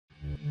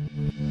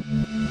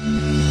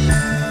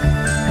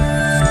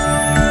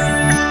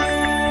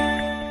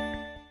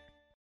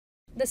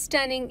The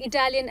stunning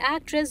Italian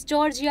actress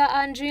Giorgia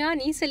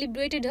Andriani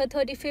celebrated her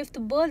 35th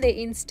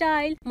birthday in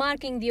style,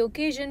 marking the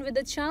occasion with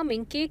a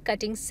charming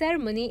cake-cutting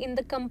ceremony in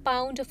the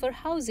compound of her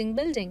housing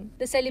building.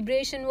 The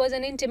celebration was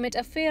an intimate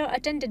affair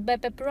attended by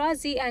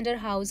paparazzi and her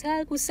house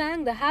help, who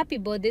sang the happy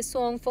birthday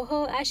song for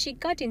her as she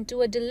cut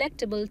into a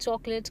delectable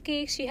chocolate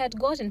cake she had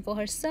gotten for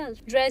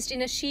herself. Dressed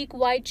in a chic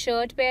white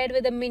shirt paired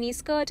with a mini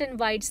skirt and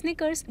white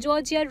sneakers,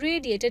 Giorgia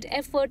radiated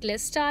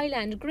effortless style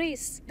and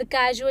grace. The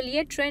casual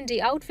yet trendy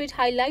outfit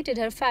highlighted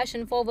her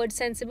fashion-forward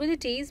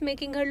sensibilities,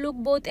 making her look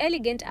both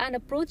elegant and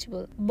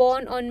approachable.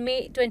 Born on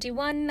May 21,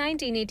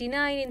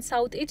 1989 in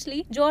South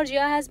Italy,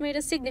 Giorgia has made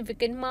a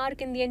significant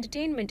mark in the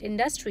entertainment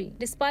industry.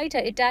 Despite her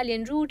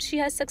Italian roots, she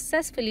has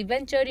successfully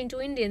ventured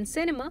into Indian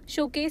cinema,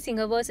 showcasing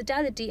her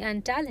versatility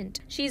and talent.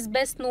 She is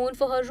best known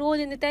for her role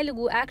in the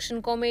Telugu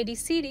action comedy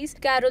series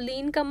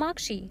Caroline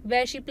Kamakshi,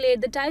 where she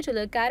played the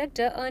titular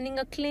character, earning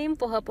acclaim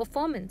for her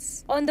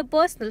performance. On the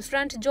personal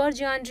front,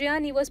 Giorgia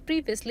Andriani was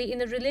previously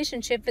in a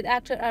relationship with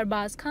actor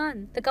Arbaz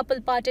Khan. The couple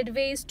parted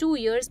ways 2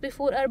 years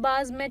before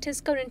Arbaz met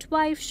his current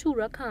wife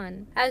Shura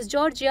Khan. As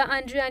Giorgia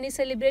Andriani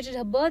celebrated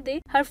her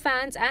birthday, her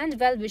fans and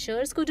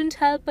well-wishers couldn't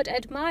help but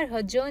admire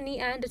her journey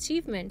and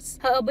achievements.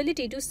 Her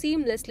ability to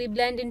seamlessly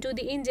blend into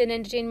the Indian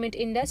entertainment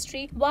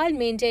industry while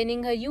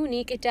maintaining her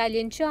unique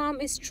Italian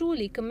charm is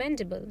truly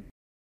commendable.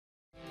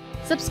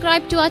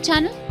 Subscribe to our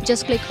channel.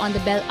 Just click on the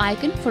bell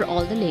icon for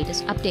all the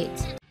latest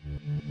updates.